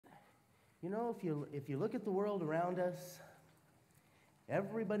You know, if you look at the world around us,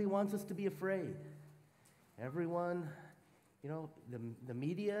 everybody wants us to be afraid. Everyone, the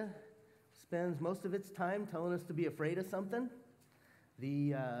media spends most of its time telling us to be afraid of something.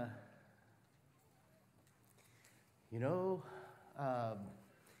 The,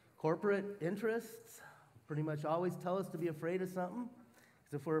 corporate interests pretty much always tell us to be afraid of something.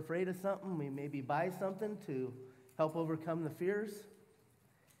 Because if we're afraid of something, we maybe buy something to help overcome the fears.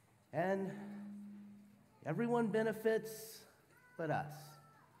 And everyone benefits but us.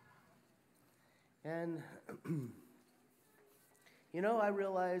 And, I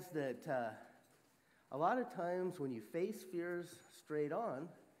realize that a lot of times when you face fears straight on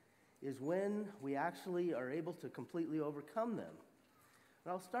is when we actually are able to completely overcome them.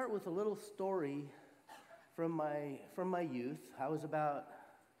 And I'll start with a little story from my youth. I was about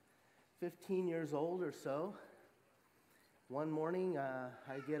 15 years old or so. One morning, I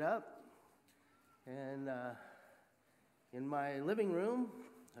get up, and in my living room,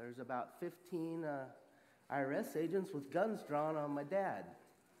 there's about 15 IRS agents with guns drawn on my dad.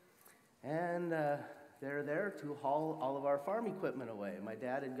 And they're there to haul all of our farm equipment away. My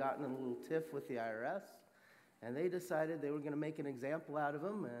dad had gotten in a little tiff with the IRS, and they decided they were going to make an example out of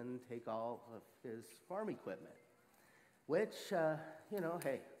him and take all of his farm equipment. Which,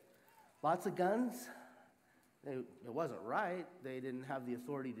 hey, lots of guns. It wasn't right. They didn't have the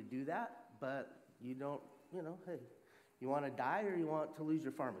authority to do that, but you don't, hey, you want to die or you want to lose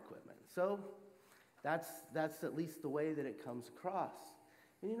your farm equipment. So that's at least the way that it comes across.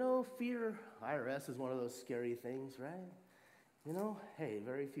 And fear, IRS is one of those scary things, right? Hey,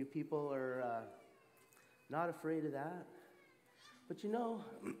 very few people are not afraid of that. But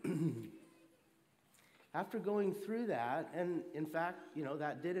after going through that, and in fact,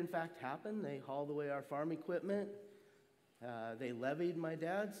 that did in fact happen. They hauled away our farm equipment. They levied my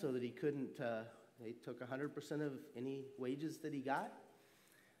dad so that he couldn't, they took 100% of any wages that he got.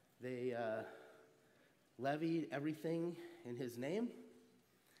 They levied everything in his name.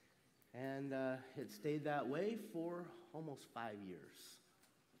 And it stayed that way for almost 5 years.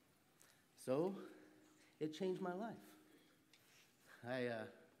 So it changed my life. I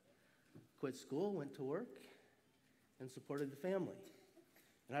quit school, went to work, and supported the family.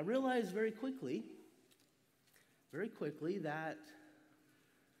 And I realized very quickly that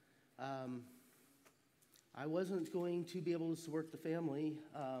I wasn't going to be able to support the family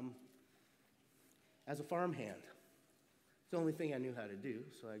as a farmhand. It's the only thing I knew how to do,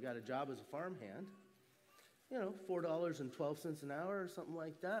 so I got a job as a farmhand. $4.12 an hour or something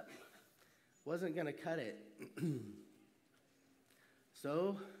like that. Wasn't going to cut it.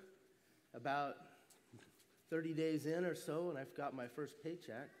 So, about 30 days in or so, and I've got my first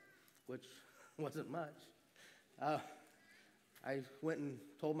paycheck, which wasn't much, I went and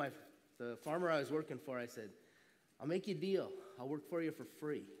told the farmer I was working for, I said, I'll make you a deal. I'll work for you for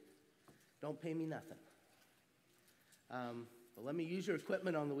free. Don't pay me nothing. But let me use your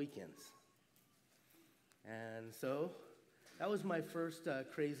equipment on the weekends. And so that was my first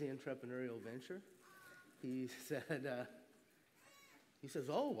crazy entrepreneurial venture. He says,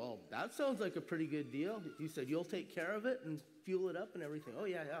 oh, well, that sounds like a pretty good deal. He said, you'll take care of it and fuel it up and everything. Oh,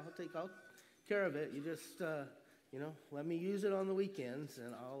 yeah, I'll take care of it. You just, let me use it on the weekends,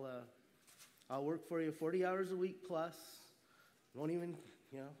 and I'll work for you 40 hours a week plus. Won't even,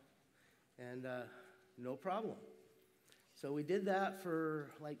 and no problem. So we did that for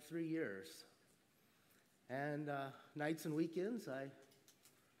like 3 years. And nights and weekends, I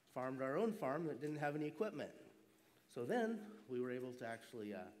farmed our own farm that didn't have any equipment. So then we were able to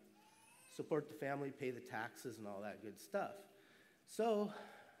actually support the family, pay the taxes and all that good stuff. So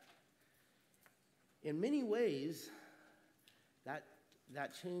in many ways, that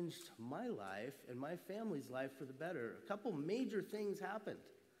changed my life and my family's life for the better. A couple major things happened.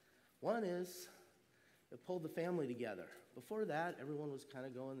 One is it pulled the family together. Before that, everyone was kind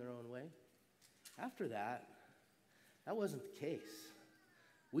of going their own way. After that, that wasn't the case.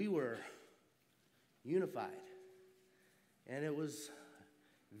 We were unified. And it was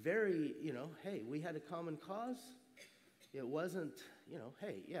very, hey, we had a common cause. It wasn't,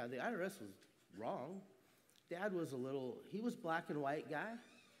 hey, yeah, the IRS was wrong. Dad was he was black and white guy.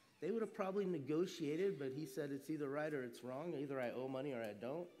 They would have probably negotiated, but he said it's either right or it's wrong. Either I owe money or I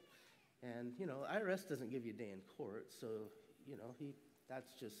don't. And, IRS doesn't give you a day in court, so,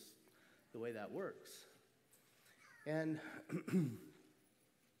 that's just the way that works. And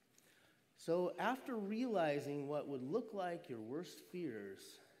so after realizing what would look like your worst fears,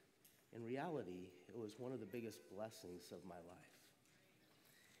 in reality, it was one of the biggest blessings of my life.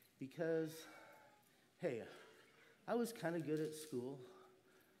 Because, hey, I was kind of good at school.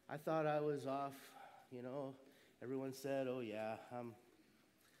 I thought I was off, you know. Everyone said, oh yeah,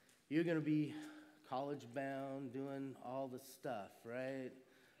 you're going to be college bound, doing all the stuff, right?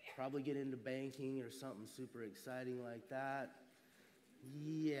 Probably get into banking or something super exciting like that.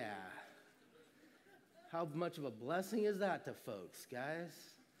 Yeah. How much of a blessing is that to folks, guys?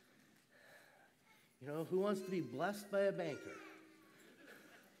 You know, who wants to be blessed by a banker?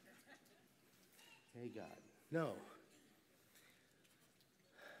 Hey, God. No.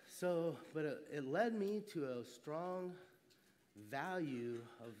 So, but it led me to a strong value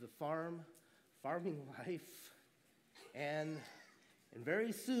of the farming life. And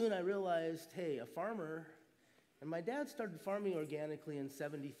very soon I realized, hey, a farmer, and my dad started farming organically in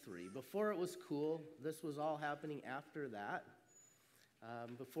 '73. Before it was cool, this was all happening after that.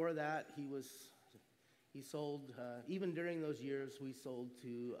 Before that, he sold, even during those years, we sold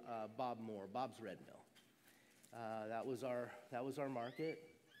to Bob Moore, Bob's Red Mill. That was our market.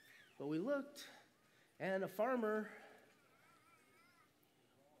 But we looked, and a farmer,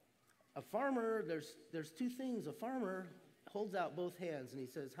 there's two things. A farmer holds out both hands, and he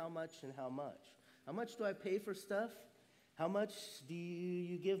says, how much and how much? How much do I pay for stuff? How much do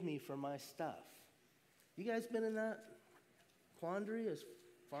you give me for my stuff? You guys been in that quandary as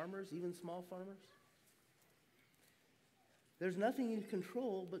farmers, even small farmers? There's nothing you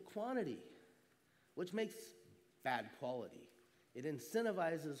control but quantity, which makes bad quality. It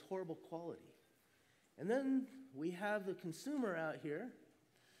incentivizes horrible quality. And then we have the consumer out here,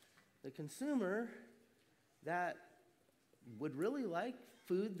 the consumer that would really like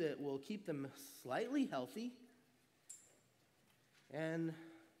food that will keep them slightly healthy, and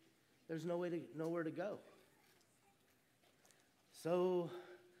there's nowhere to go. So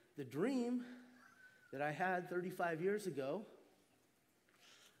the dream that I had 35 years ago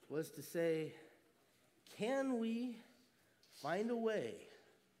was to say, can we find a way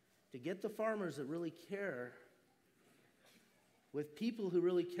to get the farmers that really care with people who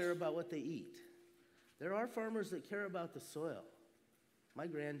really care about what they eat? There are farmers that care about the soil. My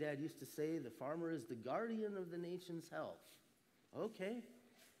granddad used to say the farmer is the guardian of the nation's health. Okay,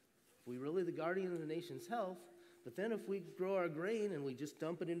 if we're really the guardian of the nation's health, but then if we grow our grain and we just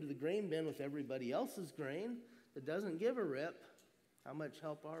dump it into the grain bin with everybody else's grain that doesn't give a rip, how much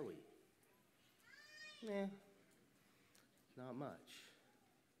help are we? Not much.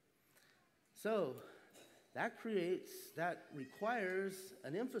 So that requires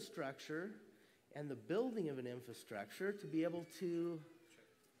an infrastructure and the building of an infrastructure to be able to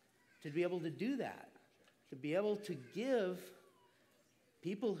do that, to be able to give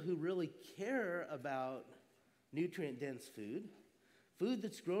people who really care about nutrient-dense food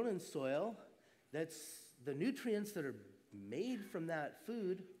that's grown in soil, that's the nutrients that are made from that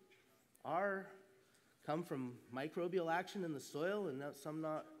food come from microbial action in the soil and not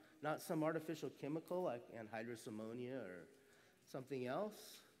some artificial chemical like anhydrous ammonia or something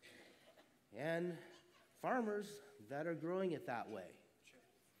else. And farmers that are growing it that way.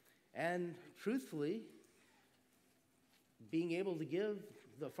 And truthfully, being able to give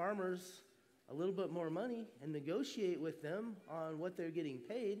the farmers a little bit more money and negotiate with them on what they're getting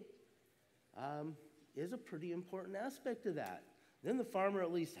paid is a pretty important aspect of that. Then the farmer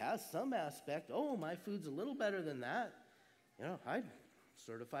at least has some aspect. Oh, my food's a little better than that. You know, I'm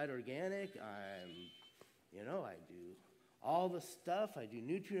certified organic. I do all the stuff. I do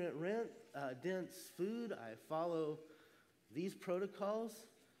nutrient-dense food. I follow these protocols.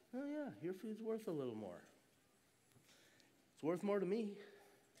 Oh yeah, your food's worth a little more. It's worth more to me.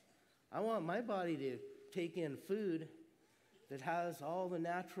 I want my body to take in food that has all the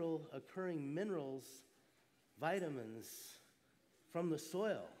natural occurring minerals, vitamins from the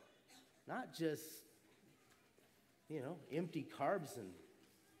soil, not just, empty carbs and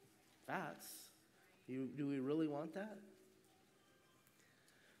fats. Do we really want that?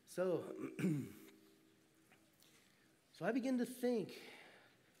 So, so I begin to think,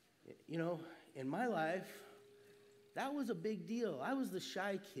 in my life, that was a big deal. I was the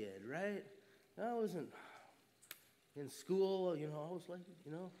shy kid, right? I wasn't in school, I was like,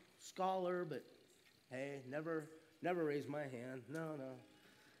 scholar, but hey, never raised my hand. No.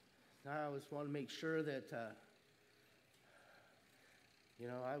 I always want to make sure that,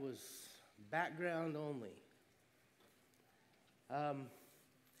 I was background only.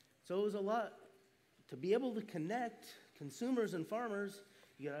 So it was a lot. To be able to connect consumers and farmers,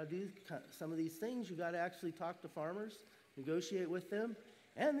 you got to do some of these things. You got to actually talk to farmers, negotiate with them,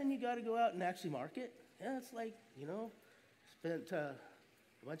 and then you got to go out and actually market. Yeah, it's like, spent a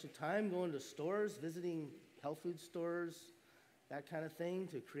bunch of time going to stores, visiting health food stores, that kind of thing,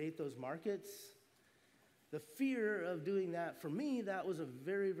 to create those markets. the fear of doing that, for me, that was a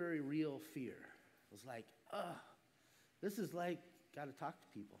very, very real fear. It was like, this is like, got to talk to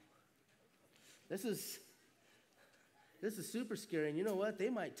people. This is super scary. And you know what? They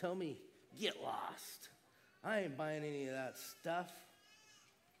might tell me, get lost. I ain't buying any of that stuff.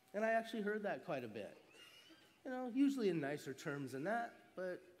 And I actually heard that quite a bit. Usually in nicer terms than that,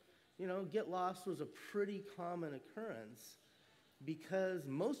 but, get lost was a pretty common occurrence because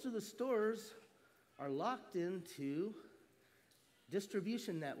most of the stores are locked into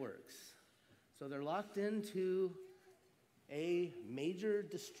distribution networks. So they're locked into a major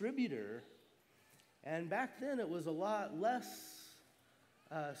distributor. And back then it was a lot less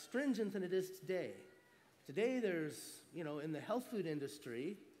stringent than it is today. Today there's, in the health food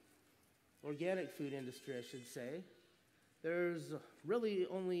industry, organic food industry, I should say, there's really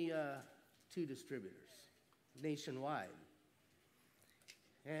only 2 distributors nationwide.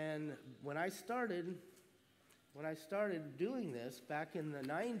 And when I started doing this back in the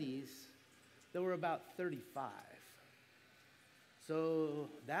 90s, there were about 35. So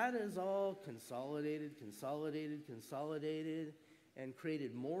that is all consolidated, and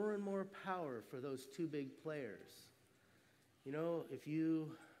created more and more power for those 2 big players. If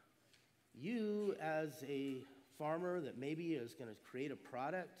you as a farmer that maybe is going to create a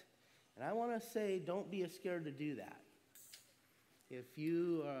product, and I want to say don't be scared to do that. If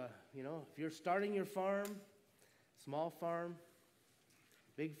you, if you're starting your farm, small farm,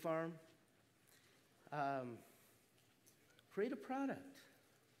 big farm, create a product.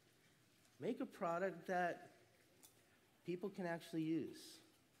 Make a product that people can actually use.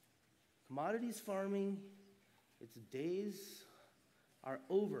 Commodities farming, its days are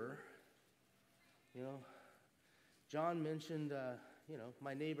over. John mentioned,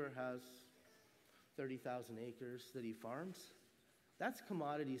 my neighbor has 30,000 acres that he farms. That's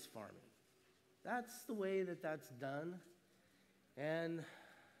commodities farming. That's the way that that's done. And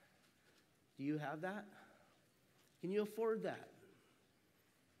do you have that? Can you afford that?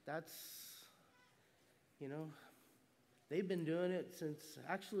 That's, they've been doing it since,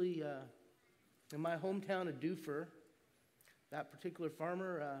 actually, in my hometown of Dufur, that particular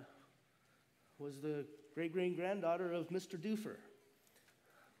farmer was the great-great-granddaughter of Mr. Dufur.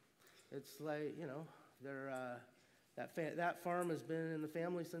 It's like, that farm has been in the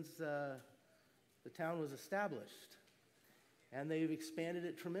family since the town was established. And they've expanded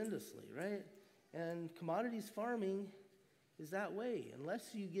it tremendously, right? And commodities farming is that way.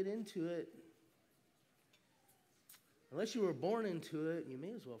 Unless you get into it, unless you were born into it, you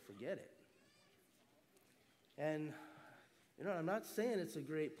may as well forget it. And, I'm not saying it's a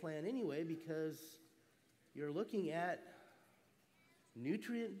great plan anyway, because you're looking at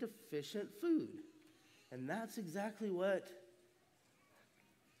nutrient-deficient food. And that's exactly what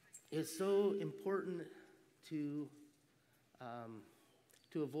is so important to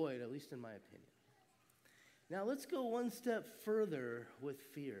avoid, at least in my opinion. Now let's go one step further with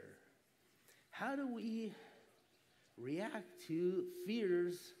fear. How do we react to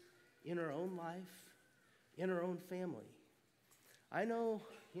fears in our own life, in our own family? I know,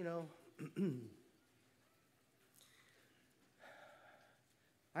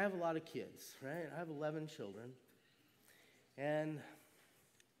 I have a lot of kids, right? I have 11 children. And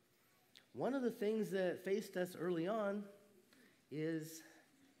one of the things that faced us early on is,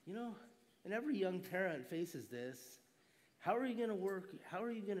 and every young parent faces this, how are you going to work? How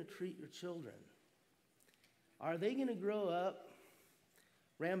are you going to treat your children? Are they going to grow up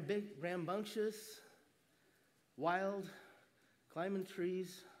rambunctious, wild, climbing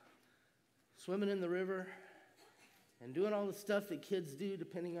trees, swimming in the river, and doing all the stuff that kids do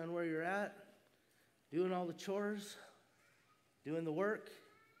depending on where you're at, doing all the chores, doing the work?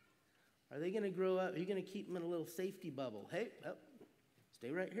 Are they going to grow up? Are you going to keep them in a little safety bubble? Hey,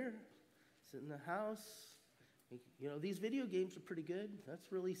 stay right here. Sit in the house. These video games are pretty good.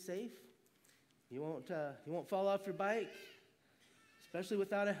 That's really safe. You won't fall off your bike, especially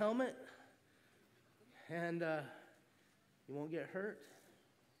without a helmet. And you won't get hurt.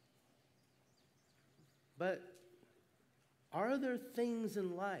 But are there things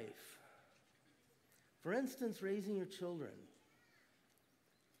in life, for instance, raising your children,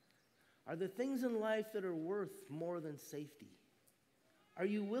 are there things in life that are worth more than safety? Are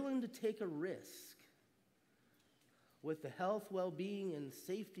you willing to take a risk with the health, well-being, and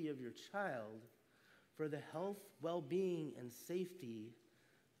safety of your child for the health, well-being, and safety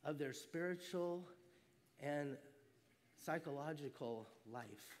of their spiritual and psychological life?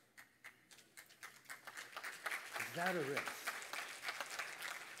 Is that a risk?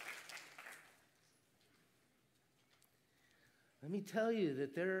 Let me tell you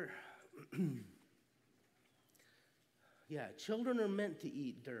that Yeah, children are meant to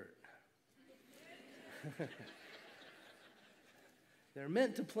eat dirt. They're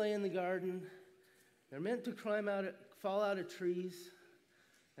meant to play in the garden. They're meant to fall out of trees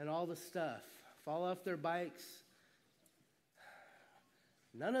and all the stuff, fall off their bikes.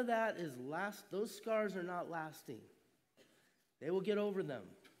 None of that those scars are not lasting. They will get over them.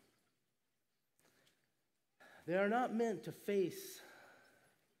 They are not meant to face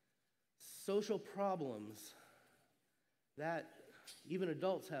social problems that even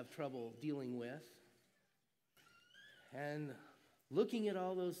adults have trouble dealing with. And looking at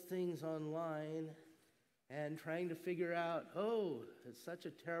all those things online and trying to figure out, oh, it's such a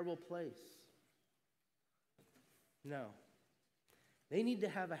terrible place. No. They need to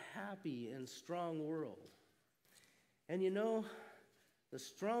have a happy and strong world. And the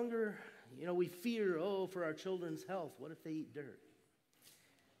stronger, we fear, for our children's health. What if they eat dirt?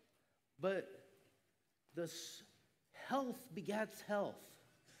 But health begets health.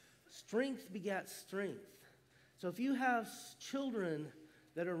 Strength begets strength. So if you have children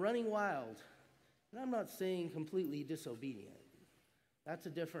that are running wild, and I'm not saying completely disobedient. That's a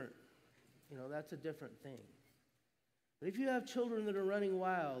different thing. But if you have children that are running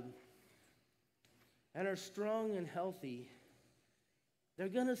wild and are strong and healthy, they're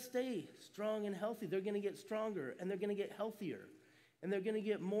going to stay strong and healthy. They're going to get stronger, and they're going to get healthier, and they're going to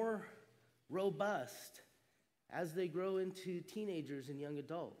get more robust as they grow into teenagers and young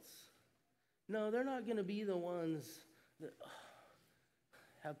adults. No, they're not going to be the ones that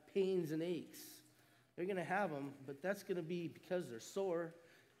have pains and aches. They're going to have them, but that's going to be because they're sore,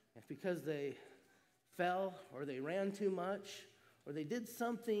 and because they fell, or they ran too much, or they did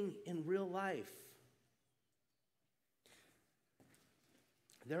something in real life.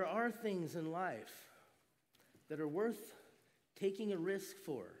 There are things in life that are worth taking a risk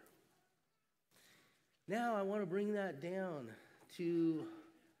for. Now I want to bring that down to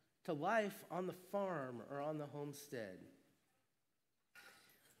life on the farm or on the homestead.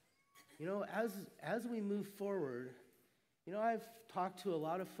 As we move forward, I've talked to a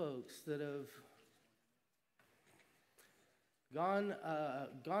lot of folks that have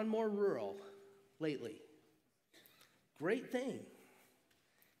gone more rural lately. Great thing.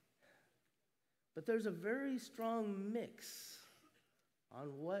 But there's a very strong mix on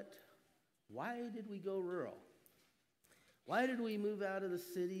why did we go rural? Why did we move out of the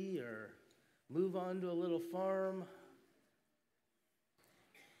city or move on to a little farm?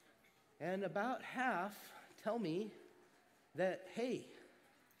 And about half tell me that, hey,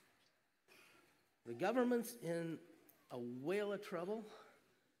 the government's in a whale of trouble.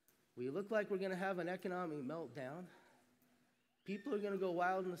 We look like we're going to have an economic meltdown. People are going to go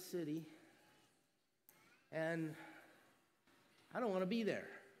wild in the city. And I don't want to be there.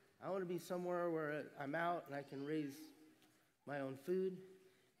 I want to be somewhere where I'm out and I can raise my own food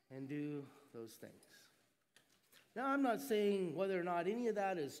and do those things. Now, I'm not saying whether or not any of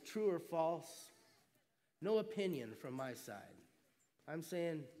that is true or false. No opinion from my side. I'm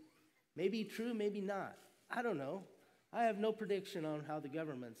saying maybe true, maybe not. I don't know. I have no prediction on how the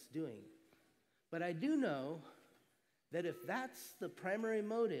government's doing. But I do know that if that's the primary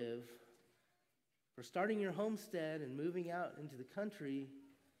motive for starting your homestead and moving out into the country,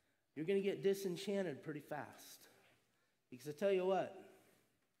 you're going to get disenchanted pretty fast. Because I tell you what,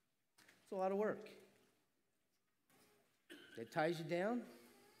 it's a lot of work. It ties you down,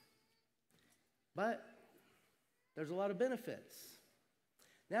 but there's a lot of benefits.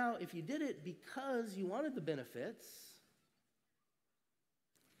 Now, if you did it because you wanted the benefits,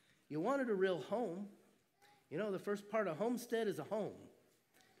 you wanted a real home, the first part of homestead is a home.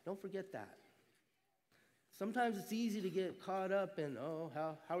 Don't forget that. Sometimes it's easy to get caught up in,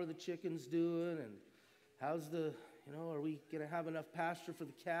 how are the chickens doing, and how's are we going to have enough pasture for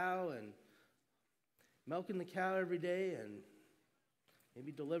the cow, and milking the cow every day, and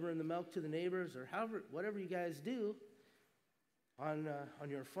maybe delivering the milk to the neighbors, or whatever you guys do on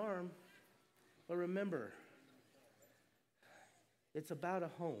your farm. But remember, it's about a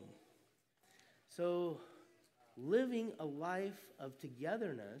home. So living a life of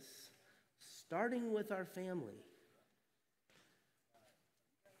togetherness, starting with our family.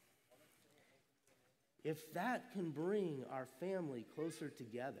 If that can bring our family closer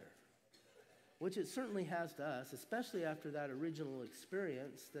together, which it certainly has to us, especially after that original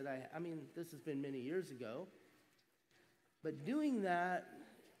experience that this has been many years ago. But doing that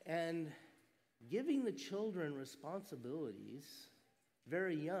and giving the children responsibilities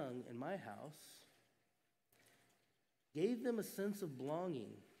very young in my house gave them a sense of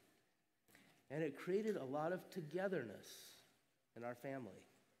belonging, and it created a lot of togetherness in our family.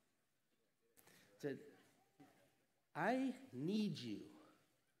 I need you.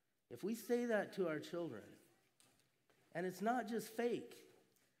 If we say that to our children, and it's not just fake,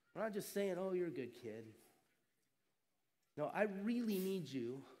 we're not just saying, oh, you're a good kid. No, I really need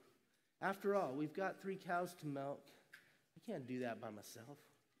you. After all, we've got 3 cows to milk. I can't do that by myself.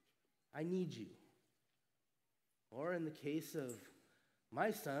 I need you. Or in the case of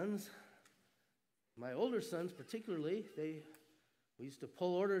my sons, my older sons particularly, we used to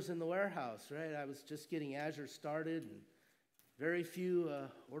pull orders in the warehouse, right? I was just getting Azure started, and very few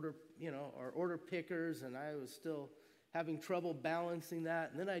order pickers, and I was still having trouble balancing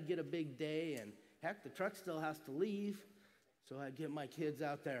that. And then I'd get a big day, and heck, the truck still has to leave. So I'd get my kids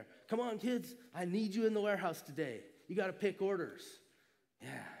out there. Come on, kids, I need you in the warehouse today. You got to pick orders. Yeah.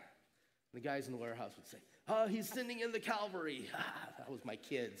 The guys in the warehouse would say, oh, he's sending in the cavalry. That was my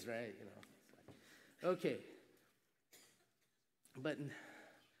kids, right? Okay. But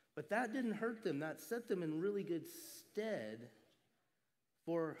that didn't hurt them. That set them in really good stead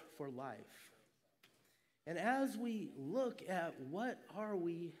for life. And as we look at what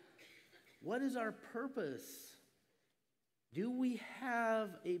is our purpose? Do we have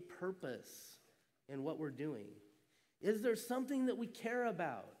a purpose in what we're doing? Is there something that we care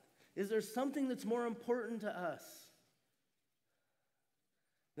about? Is there something that's more important to us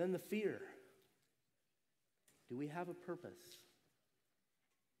than the fear? Do we have a purpose?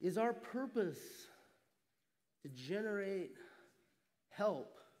 Is our purpose to generate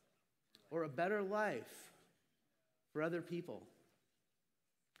help or a better life for other people?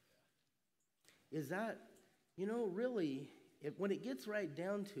 Is that, really, when it gets right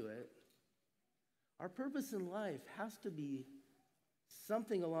down to it, our purpose in life has to be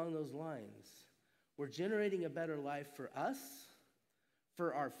something along those lines. We're generating a better life for us,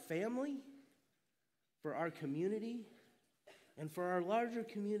 for our family, for our community, and for our larger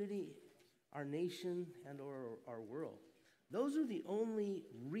community, our nation, and our world. Those are the only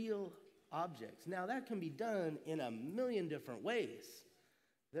real objects. Now, that can be done in a million different ways.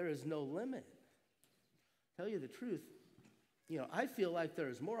 There is no limit. Tell you the truth, I feel like there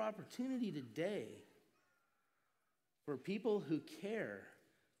is more opportunity today for people who care,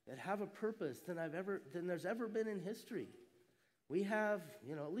 that have a purpose than there's ever been in history. We have,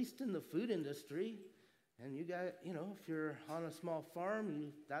 at least in the food industry, and you got, if you're on a small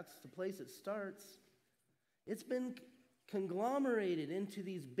farm, that's the place it starts. It's been conglomerated into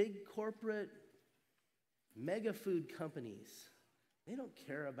these big corporate mega food companies. They don't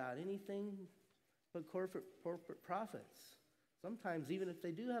care about anything but corporate profits. Sometimes even if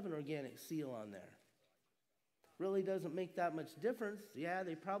they do have an organic seal on there. Really doesn't make that much difference. Yeah,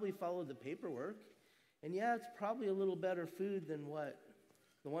 they probably followed the paperwork. And yeah, it's probably a little better food than what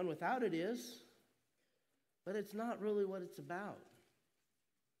the one without it is. But it's not really what it's about.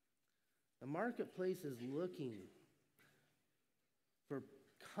 The marketplace is looking for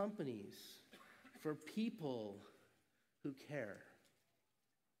companies, for people who care.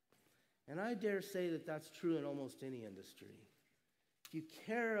 And I dare say that that's true in almost any industry. If you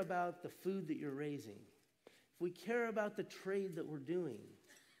care about the food that you're raising, if we care about the trade that we're doing,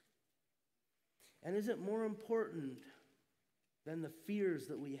 and is it more important than the fears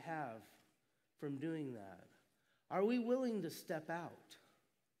that we have from doing that? Are we willing to step out?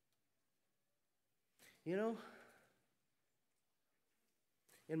 In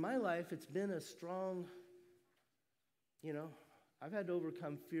my life, it's been a strong, I've had to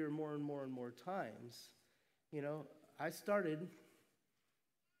overcome fear more and more and more times. I started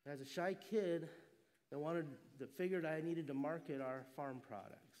as a shy kid that figured I needed to market our farm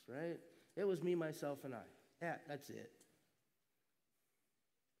products, right? It was me, myself, and I. Yeah, that's it.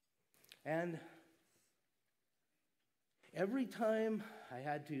 And every time I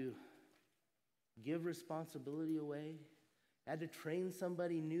had to give responsibility away, had to train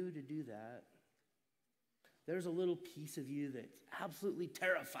somebody new to do that, there's a little piece of you that's absolutely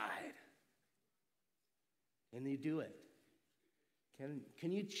terrified. And you do it.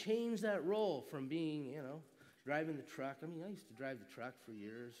 Can you change that role from being, driving the truck? I used to drive the truck for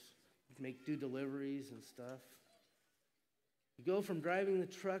years, do deliveries and stuff. You go from driving the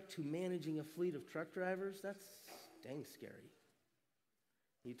truck to managing a fleet of truck drivers, that's dang scary.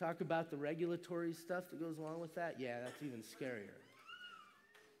 You talk about the regulatory stuff that goes along with that, yeah, that's even scarier.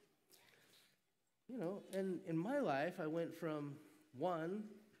 And in my life, I went from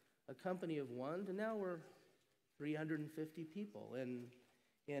a company of one, to now we're 350 people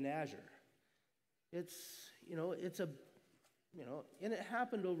in Azure. It's, and it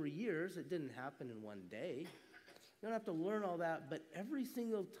happened over years. It didn't happen in one day. You don't have to learn all that, but every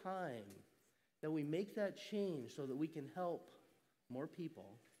single time that we make that change so that we can help more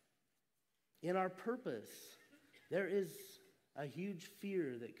people, in our purpose, there is a huge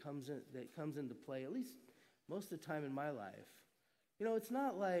fear that comes into play, at least most of the time in my life. It's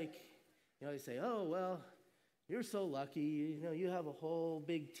not like, they say, oh, well, you're so lucky, you have a whole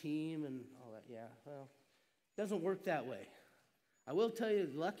big team and all that. Yeah, well, it doesn't work that way. I will tell you,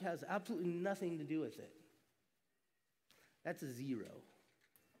 luck has absolutely nothing to do with it. That's a zero.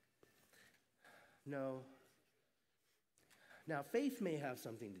 No. Now, faith may have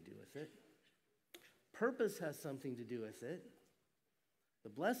something to do with it. Purpose has something to do with it. The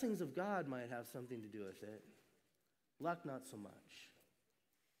blessings of God might have something to do with it. Luck, not so much.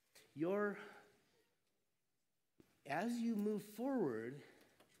 As you move forward,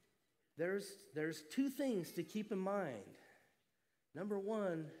 there's two things to keep in mind. Number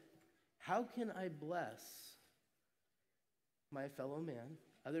one, how can I bless my fellow man,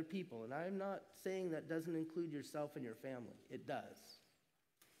 other people? And I'm not saying that doesn't include yourself and your family. It does.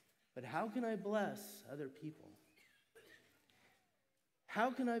 But how can I bless other people?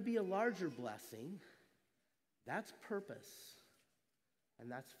 How can I be a larger blessing? That's purpose, and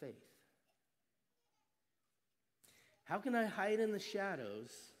that's faith. How can I hide in the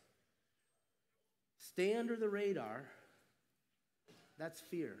shadows, stay under the radar? That's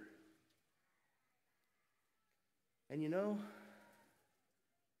fear. And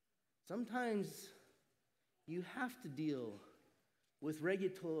sometimes you have to deal with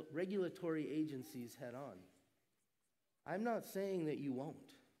regulatory agencies head on. I'm not saying that you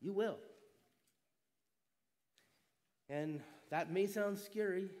won't. You will. And that may sound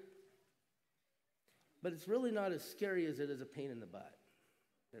scary, but it's really not as scary as it is a pain in the butt.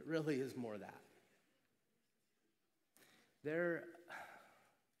 It really is more that.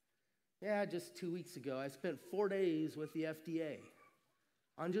 Just 2 weeks ago, I spent 4 days with the FDA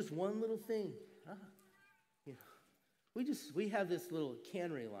on just one little thing. We have this little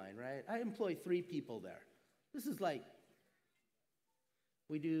cannery line, right? I employ 3 people there. This is like,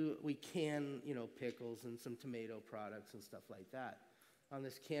 we can, pickles and some tomato products and stuff like that on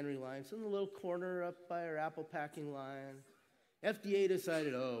this cannery line. So in the little corner up by our apple packing line, FDA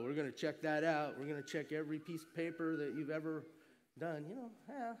decided, we're going to check that out. We're going to check every piece of paper that you've ever done.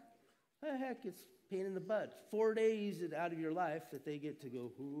 Heck, it's a pain in the butt. 4 days out of your life that they get to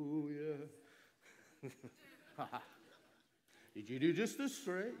go, oh, yeah. Did you do just this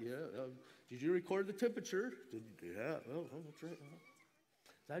right? Yeah. Did you record the temperature? Yeah. Oh, that's right.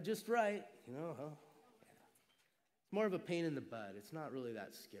 Is that just right? Yeah. It's more of a pain in the butt. It's not really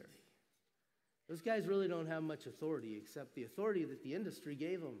that scary. Those guys really don't have much authority except the authority that the industry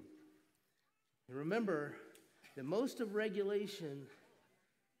gave them. And remember that most of regulation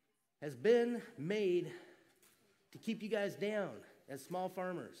has been made to keep you guys down as small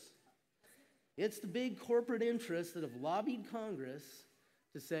farmers. It's the big corporate interests that have lobbied Congress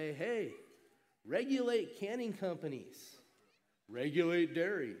to say, hey, regulate canning companies, regulate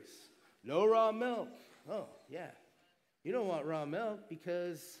dairies, no raw milk. Oh, yeah. You don't want raw milk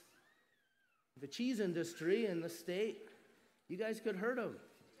because the cheese industry in the state, you guys could hurt them.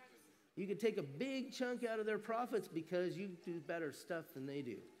 You could take a big chunk out of their profits because you do better stuff than they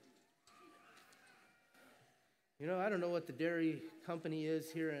do. I don't know what the dairy company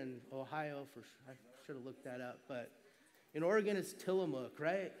is here in Ohio. I should have looked that up. But in Oregon, it's Tillamook,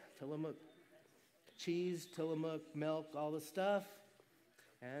 right? Tillamook cheese, Tillamook milk, all the stuff.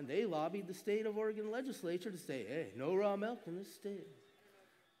 And they lobbied the state of Oregon legislature to say, hey, no raw milk in this state.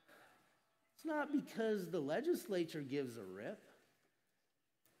 It's not because the legislature gives a rip.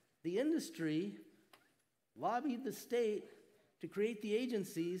 The industry lobbied the state to create the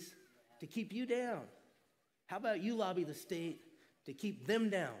agencies to keep you down. How about you lobby the state to keep them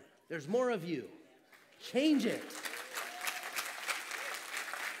down? There's more of you. Change it.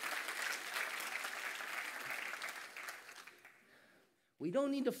 We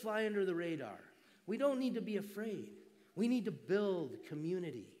don't need to fly under the radar. We don't need to be afraid. We need to build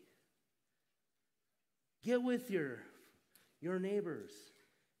community. Get with your neighbors.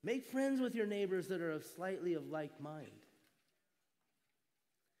 Make friends with your neighbors that are slightly of like mind.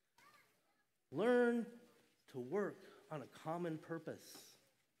 Learn to work on a common purpose,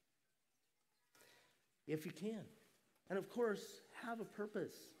 if you can. And of course, have a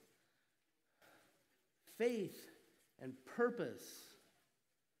purpose. Faith and purpose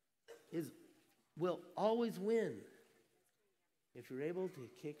will always win if you're able to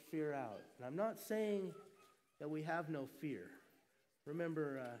kick fear out. And I'm not saying that we have no fear.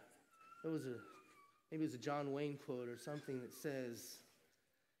 Remember, maybe it was a John Wayne quote or something that says,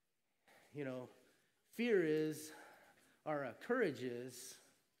 courage is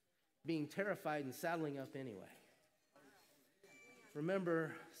being terrified and saddling up anyway.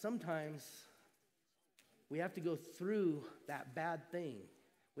 Remember, sometimes we have to go through that bad thing.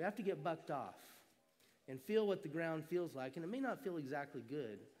 We have to get bucked off and feel what the ground feels like. And it may not feel exactly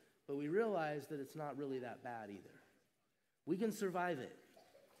good, but we realize that it's not really that bad either. We can survive it.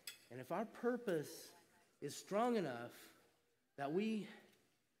 And if our purpose is strong enough that we're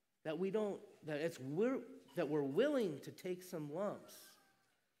willing to take some lumps,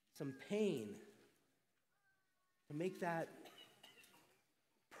 some pain, to make that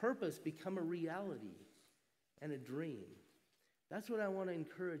purpose become a reality and a dream. That's what I want to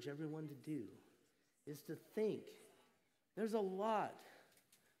encourage everyone to do, is to think. There's a lot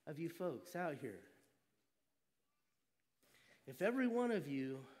of you folks out here. If every one of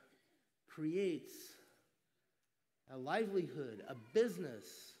you creates a livelihood, a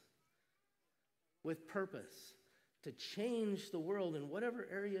business with purpose to change the world in whatever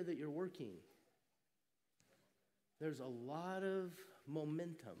area that you're working, there's a lot of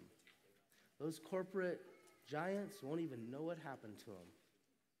momentum. Those corporate giants won't even know what happened to them.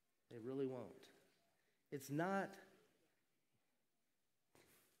 They really won't. It's not,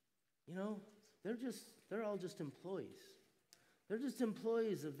 they're all just employees. They're just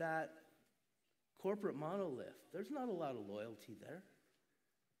employees of that corporate monolith. There's not a lot of loyalty there.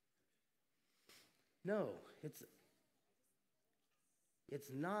 No, it's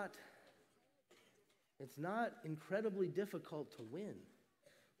not incredibly difficult to win.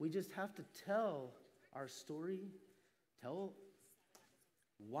 We just have to tell our story, tell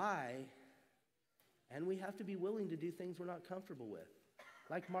why, and we have to be willing to do things we're not comfortable with,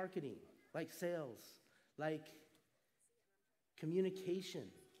 like marketing, like sales, like communication,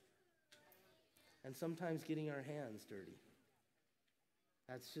 and sometimes getting our hands dirty.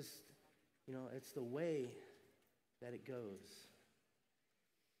 That's just, it's the way that it goes.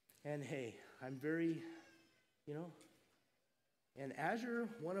 And hey, I'm very, and Azure,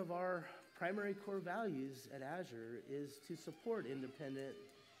 one of our primary core values at Azure is to support independent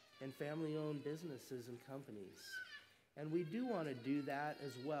and family-owned businesses and companies. And we do want to do that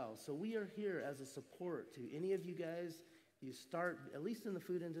as well. So we are here as a support to any of you guys. You start, at least in the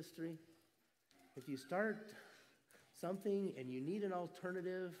food industry, if you start something and you need an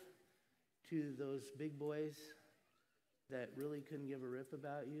alternative to those big boys that really couldn't give a rip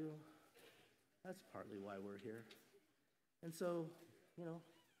about you, that's partly why we're here. And so,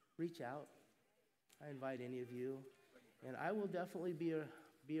 reach out. I invite any of you. And I will definitely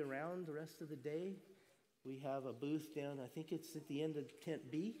be around the rest of the day. We have a booth down, I think it's at the end of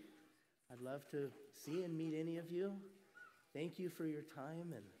Tent B. I'd love to see and meet any of you. Thank you for your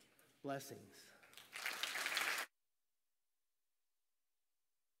time and blessings.